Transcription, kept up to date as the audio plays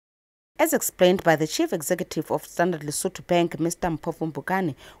As explained by the Chief Executive of Standard Lesotho Bank, Mr. Mphofu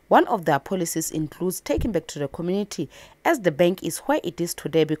Mbukane, one of their policies includes taking back to the community, as the bank is where it is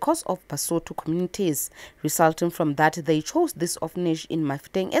today because of Basotho communities. Resulting from that, they chose this orphanage in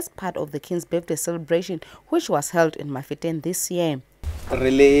Mafeteng as part of the King's birthday celebration, which was held in Mafeteng this year.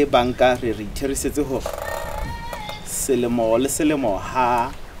 Rele banka re itherisetse ho selemo le selemo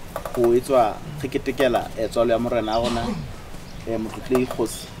ha ho etswa ketekela etswalo ya morena a rona motlotlehi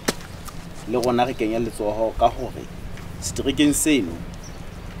kgosi le rona re kenya letsoho ka hore seterekeng seno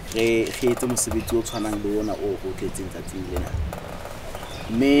re etse mosebetsi o tshwanang le ona o go tletseng tsatsing lena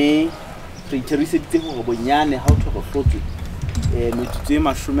mme re itherisitse hore bonyane ha o tlhoko hlotswe metsotso e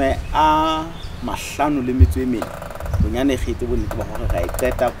 50 le metso e mene bonyane ge etse bonnete ba hore ra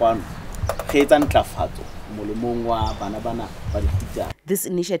iqeta kwano ge etsa ntlafatso molemong wa bana ba dikhutsana. This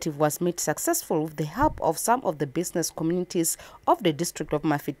initiative was made successful with the help of some of the business communities of the district of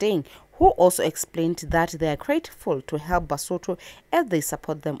Mafeteng, who also explained that they are grateful to help Basotho as they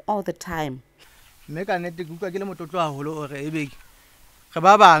support them all the time. Meka nete ke utlwa ke le motlotlo haholo hore ebe re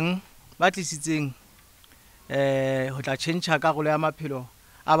ba bang ba tlisitseng ho tla change karolo ya maphelo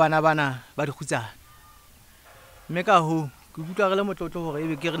a bana ba dikhutsana. Meka ho ke utlwa re le motlotlo hore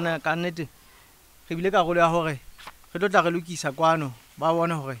ebe ke rena ka nete re bile karolo ya hore re tla re lokisa kwano ba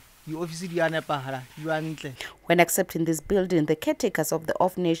bona hore di office di a nepahala di a ntle. When accepting this building, the caretakers of the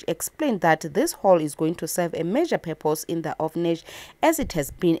orphanage explained that this hall is going to serve a major purpose in the orphanage, as it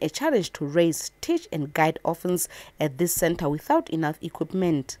has been a challenge to raise, teach and guide orphans at this center without enough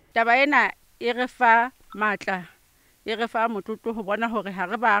equipment. Taba ena e re fa matla, e re fa motlotlo ho bona hore ha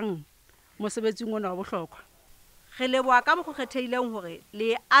re bang mosebetsing ona wa bohlokwa. Re leboha ka mokgethehileng hore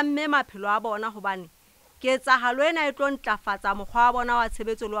le amme maphelo a bona hobane ke etsahalo ena e tlo ntlafatsa mokgwa wa bona wa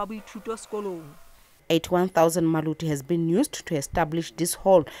tshebetso le wa boithuto sekolong. 81,000 maluti has been used to establish this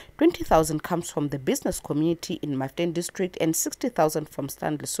hall. 20,000 comes from the business community in Mafeteng district and 60,000 from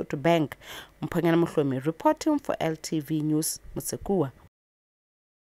Standard Lesotho Bank. Mpanyana Mohlomi reporting for LTV News, Motsekua.